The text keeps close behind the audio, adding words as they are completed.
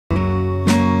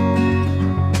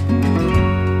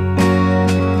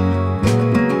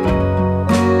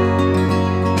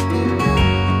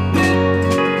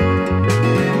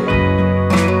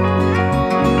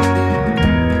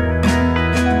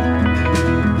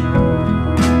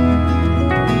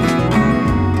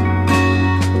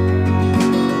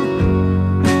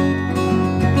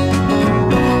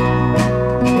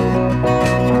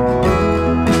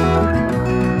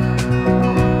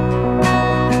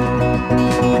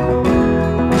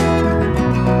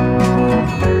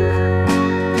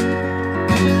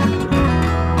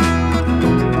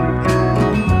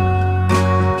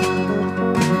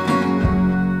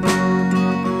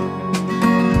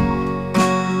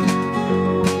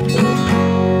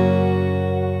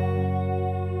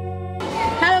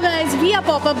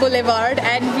Up Boulevard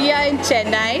and we are in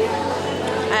Chennai.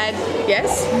 And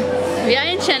yes, we are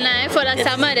in Chennai for our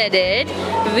summer edit.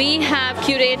 We have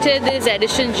curated this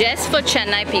edition just for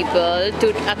Chennai people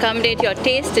to accommodate your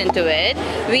taste into it.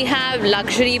 We have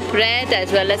luxury Pret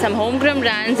as well as some homegrown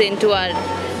brands into our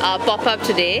pop-up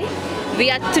today. We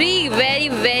are three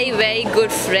very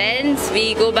good friends.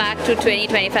 We go back to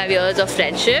 20-25 years of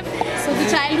friendship. So the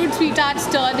childhood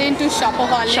sweethearts turned into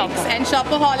shopaholics, and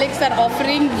shopaholics are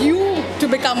offering you to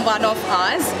become one of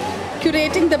us,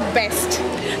 curating the best.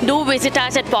 Do visit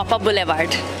us at Up Boulevard.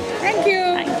 Thank you.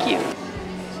 Thank you.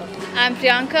 I'm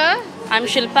Priyanka. I'm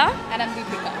Shilpa. And I'm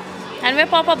Deepika. And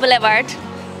we're Up Boulevard.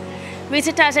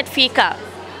 Visit us at Fika.